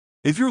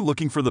If you're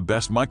looking for the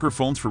best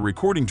microphones for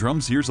recording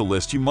drums, here's a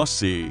list you must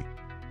see.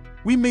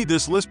 We made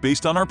this list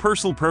based on our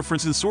personal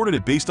preference and sorted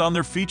it based on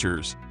their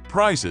features,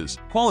 prices,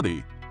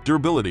 quality,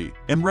 durability,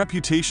 and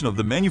reputation of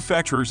the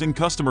manufacturers and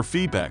customer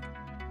feedback.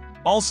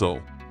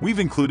 Also, we've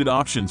included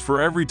options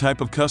for every type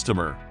of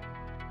customer.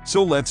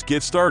 So let's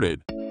get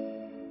started.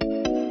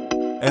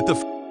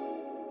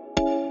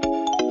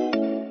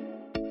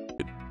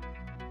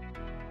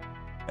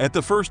 At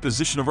the first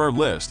position of our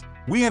list,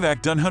 we have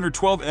MkII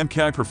 112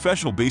 MkII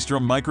professional bass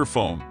drum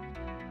microphone.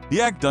 The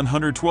MkII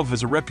 112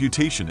 has a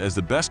reputation as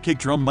the best kick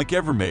drum mic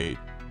ever made.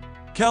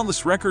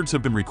 Countless records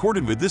have been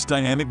recorded with this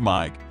dynamic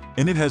mic,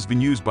 and it has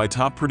been used by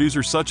top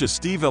producers such as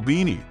Steve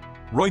Albini,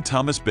 Roy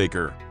Thomas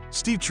Baker,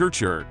 Steve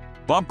Churchyard,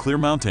 Bob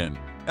Clearmountain,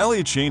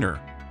 Elliot Shaner,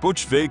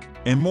 Butch Vig,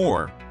 and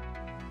more.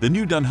 The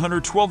new MkII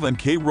 112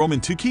 MK Roman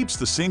 2 keeps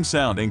the same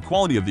sound and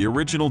quality of the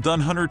original MkII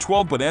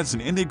 112 but adds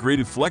an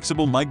integrated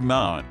flexible mic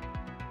mount.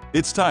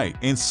 Its tight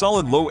and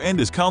solid low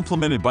end is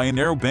complemented by a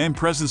narrow band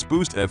presence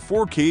boost at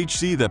 4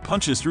 kHz that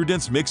punches through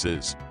dense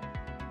mixes.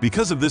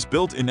 Because of this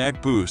built-in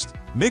ACK boost,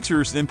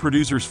 mixers and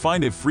producers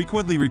find it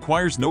frequently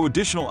requires no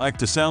additional ACK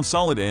to sound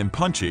solid and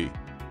punchy.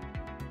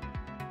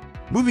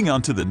 Moving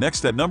on to the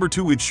next at number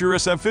 2 with Shure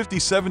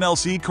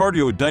SM57LC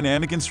Cardioid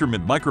Dynamic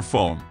Instrument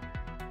Microphone.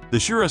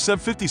 The Shure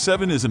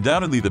SM57 is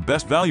undoubtedly the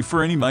best value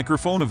for any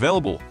microphone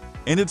available,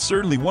 and it's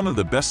certainly one of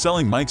the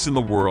best-selling mics in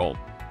the world.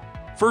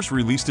 First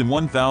released in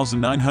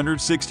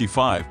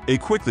 1965,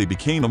 it quickly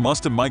became a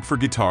must-have mic for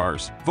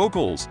guitars,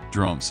 vocals,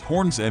 drums,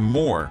 horns, and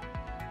more.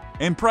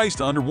 And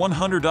priced under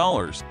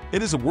 $100,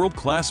 it is a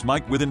world-class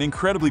mic with an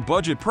incredibly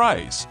budget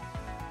price.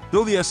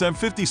 Though the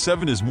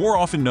SM57 is more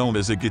often known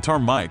as a guitar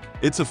mic,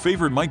 it's a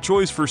favorite mic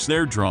choice for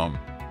snare drum,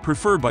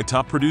 preferred by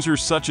top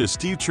producers such as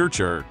Steve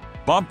Churchyard,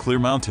 Bob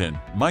Clearmountain,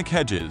 Mike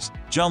Hedges,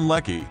 John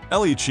Leckie,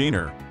 Elliot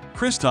Shaner,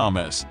 Chris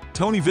Thomas,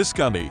 Tony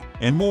Visconti,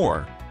 and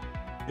more.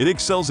 It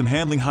excels in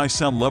handling high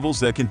sound levels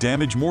that can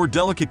damage more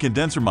delicate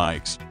condenser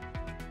mics.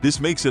 This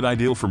makes it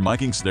ideal for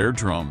miking snare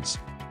drums.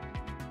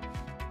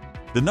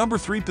 The number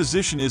 3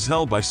 position is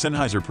held by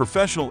Sennheiser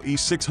Professional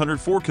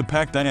E604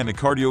 Compact Dynamic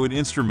Cardioid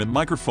Instrument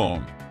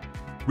Microphone.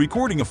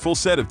 Recording a full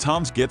set of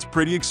toms gets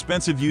pretty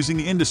expensive using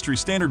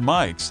industry-standard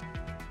mics.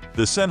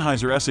 The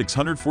Sennheiser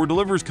S604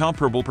 delivers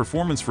comparable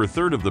performance for a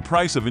third of the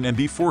price of an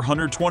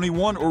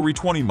MB421 or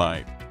RE20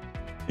 mic.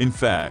 In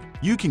fact,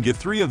 you can get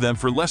 3 of them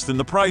for less than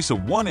the price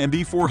of one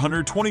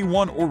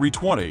MB421 or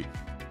RE20.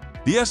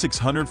 The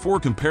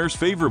S604 compares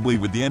favorably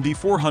with the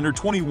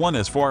MB421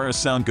 as far as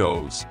sound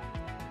goes.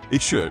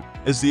 It should,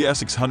 as the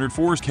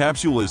S604's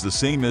capsule is the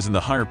same as in the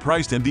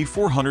higher-priced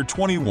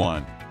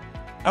MB421.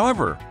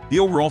 However, the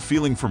overall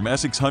feeling from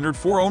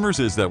S604 owners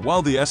is that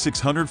while the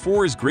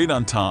S604 is great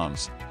on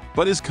toms,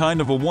 but is kind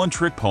of a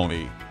one-trick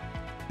pony.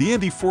 The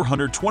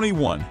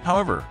MB421,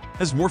 however,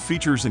 has more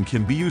features and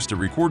can be used to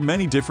record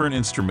many different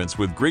instruments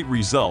with great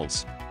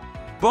results.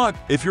 But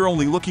if you're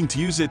only looking to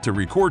use it to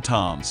record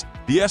toms,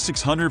 the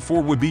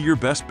S604 would be your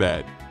best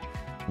bet.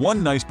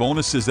 One nice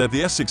bonus is that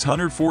the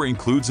S604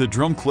 includes a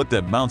drum clip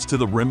that mounts to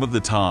the rim of the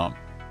tom.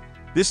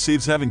 This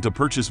saves having to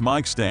purchase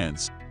mic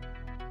stands.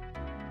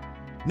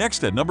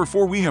 Next at number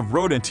 4 we have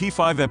Rode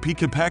NT5MP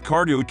Compact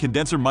Cardioid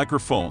Condenser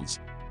Microphones.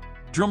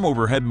 Drum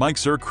overhead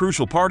mics are a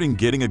crucial part in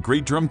getting a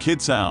great drum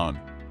kit sound.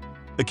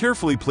 A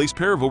carefully placed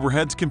pair of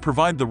overheads can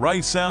provide the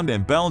right sound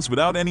and balance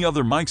without any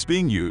other mics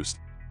being used.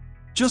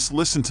 Just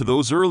listen to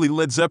those early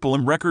Led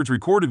Zeppelin records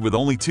recorded with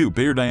only 2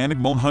 Beyer Dynamic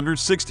MkII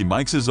 160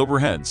 mics as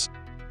overheads.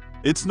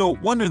 It's no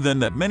wonder then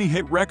that many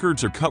hit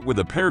records are cut with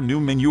a pair of new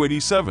MkII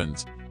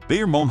 87s,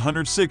 Beyer MkII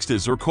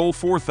 160s or Cole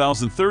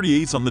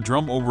 4038s on the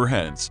drum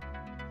overheads.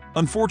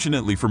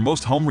 Unfortunately for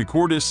most home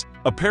recordists,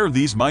 a pair of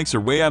these mics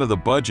are way out of the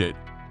budget.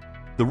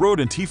 The Rode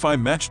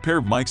NT5 matched pair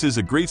of mics is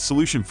a great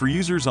solution for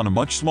users on a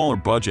much smaller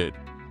budget.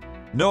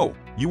 No,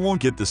 you won't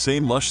get the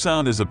same lush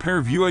sound as a pair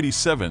of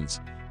U87s,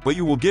 but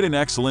you will get an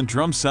excellent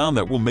drum sound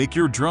that will make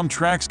your drum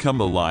tracks come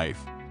to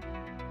life.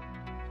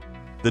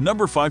 The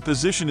number 5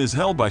 position is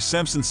held by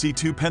Samson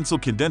C2 pencil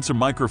condenser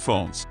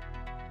microphones.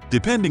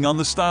 Depending on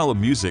the style of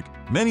music,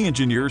 many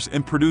engineers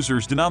and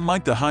producers do not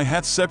mic the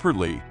hi-hats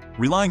separately,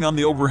 relying on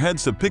the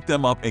overheads to pick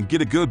them up and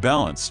get a good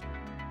balance.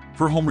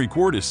 For home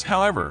recordists,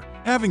 however,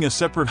 having a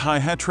separate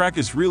hi-hat track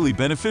is really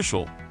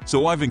beneficial,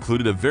 so I've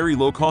included a very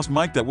low-cost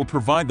mic that will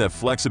provide that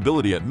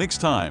flexibility at mix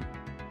time.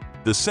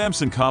 The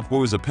Samson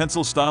Copwo is a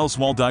pencil-style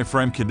small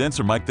diaphragm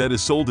condenser mic that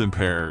is sold in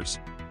pairs.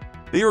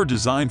 They are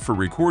designed for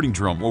recording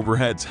drum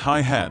overheads,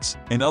 hi-hats,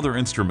 and other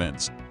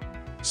instruments.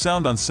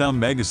 Sound on Sound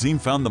magazine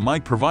found the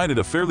mic provided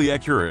a fairly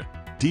accurate,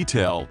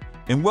 detailed,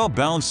 and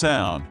well-balanced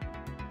sound.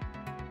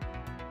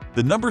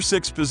 The number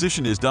 6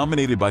 position is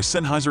dominated by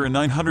Sennheiser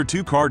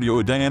MkII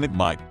Cardioid Dynamic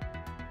Mic.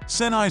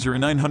 Sennheiser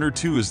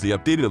MkII is the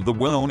updated of the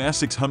well-known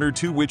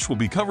S602 which will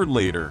be covered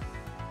later.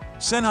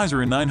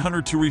 Sennheiser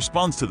MkII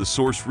responds to the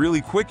source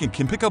really quick and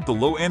can pick up the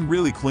low end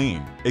really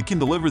clean. It can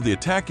deliver the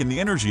attack and the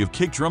energy of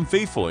kick drum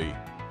faithfully.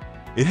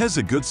 It has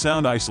a good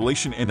sound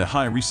isolation and a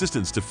high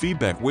resistance to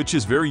feedback which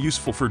is very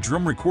useful for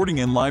drum recording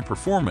and live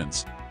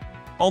performance.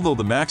 Although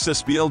the max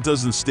SPL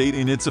doesn't state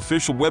in its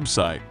official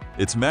website,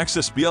 its max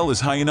SPL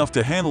is high enough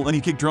to handle any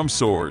kick drum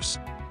source.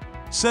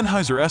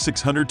 Sennheiser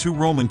S602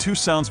 Roman 2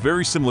 sounds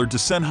very similar to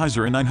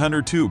Sennheiser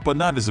N902 but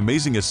not as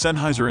amazing as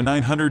Sennheiser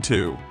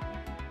N902.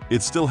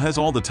 It still has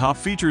all the top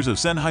features of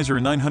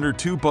Sennheiser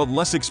N902 but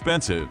less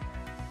expensive.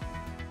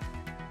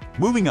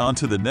 Moving on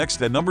to the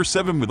next at number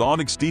 7 with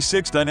Audix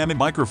D6 Dynamic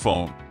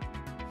Microphone.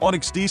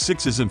 Audix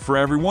D6 isn't for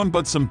everyone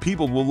but some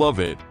people will love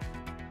it.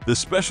 The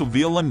special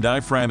VLM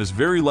diaphragm is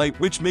very light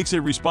which makes it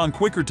respond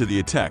quicker to the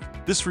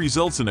attack. This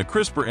results in a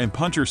crisper and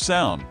punchier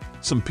sound.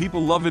 Some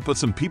people love it but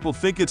some people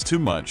think it's too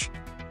much.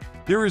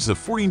 There is a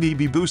 14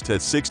 dB boost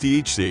at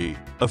 60 Hz,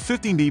 a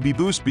 15 dB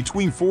boost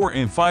between 4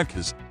 and 5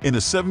 Hz, and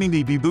a 17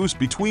 dB boost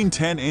between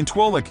 10 and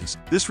 12 Hz.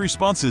 This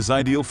response is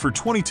ideal for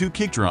 22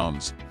 kick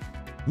drums.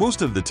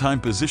 Most of the time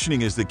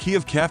positioning is the key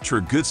of capture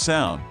a good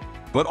sound,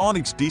 but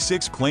Audix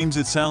D6 claims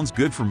it sounds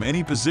good from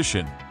any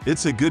position.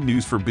 It's a good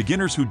news for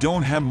beginners who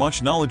don't have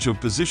much knowledge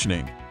of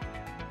positioning.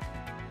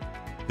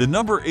 The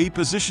number 8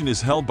 position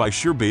is held by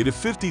Shure Beta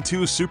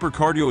 52 Super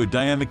Cardioid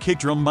Dynamic Kick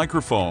Drum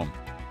Microphone.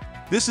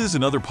 This is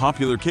another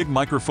popular kick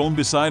microphone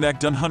beside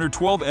MkII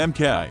 112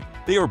 MkII.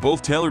 They are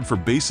both tailored for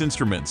bass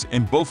instruments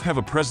and both have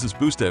a presence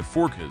boost at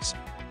 4 Hz.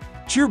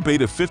 Shure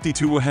Beta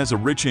 52 has a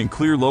rich and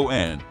clear low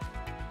end.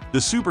 The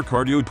Super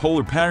Cardioid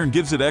polar pattern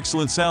gives it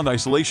excellent sound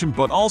isolation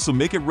but also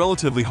make it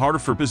relatively harder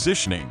for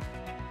positioning.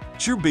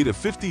 Shure Beta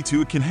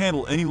 52 can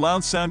handle any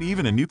loud sound,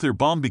 even a nuclear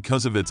bomb,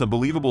 because of its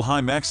unbelievable high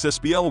max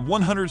SPL of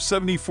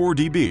 174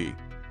 dB.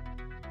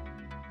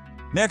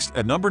 Next,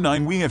 at number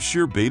 9 we have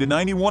Shure Beta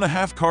 91, a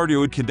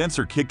half-cardioid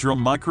condenser kick drum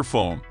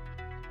microphone.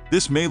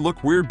 This may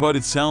look weird but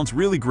it sounds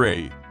really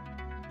great.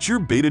 Shure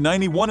Beta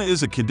 91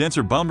 is a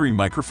condenser boundary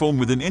microphone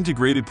with an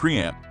integrated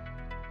preamp.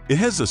 It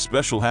has a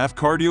special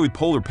half-cardioid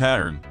polar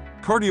pattern,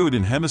 cardioid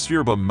and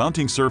hemisphere above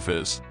mounting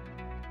surface.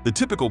 The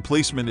typical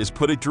placement is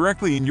put it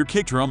directly in your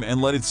kick drum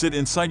and let it sit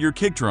inside your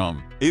kick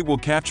drum. It will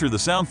capture the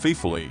sound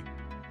faithfully.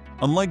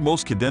 Unlike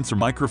most condenser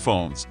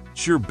microphones,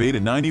 Shure Beta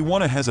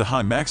 91 has a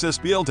high max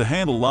SPL to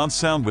handle loud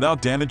sound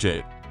without damage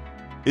it.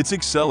 It's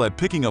excel at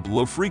picking up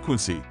low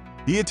frequency.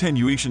 The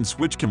attenuation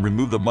switch can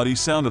remove the muddy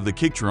sound of the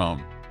kick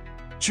drum.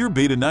 Shure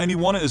Beta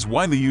 91 is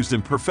widely used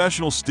in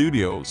professional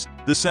studios.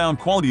 The sound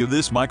quality of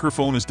this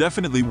microphone is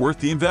definitely worth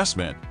the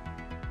investment.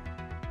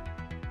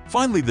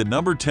 Finally, the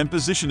number 10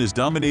 position is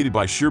dominated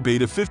by Shure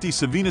Beta 50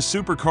 Savina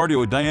Super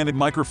Cardioid Dynamic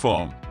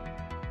Microphone.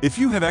 If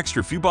you have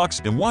extra few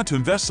bucks and want to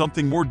invest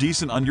something more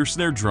decent on your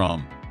snare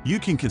drum, you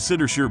can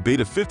consider Shure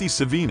Beta 50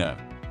 Savina.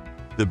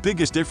 The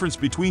biggest difference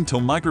between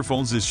tone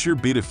microphones is Shure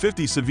Beta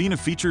 50 Savina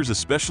features a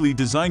specially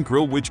designed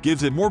grill which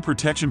gives it more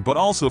protection but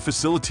also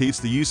facilitates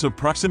the use of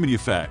proximity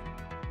effect.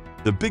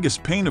 The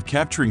biggest pain of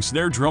capturing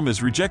snare drum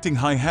is rejecting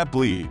hi-hat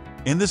bleed,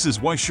 and this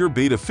is why Shure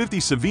Beta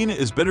 50 Savina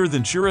is better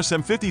than Shure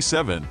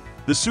SM57.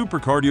 The Super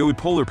Cardioid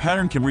polar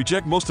pattern can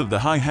reject most of the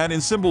hi-hat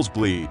and cymbals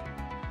bleed.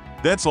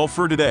 That's all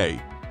for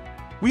today.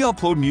 We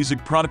upload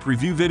music product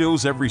review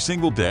videos every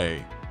single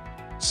day.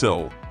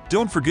 So,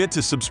 don't forget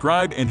to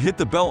subscribe and hit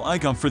the bell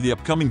icon for the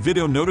upcoming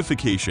video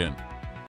notification.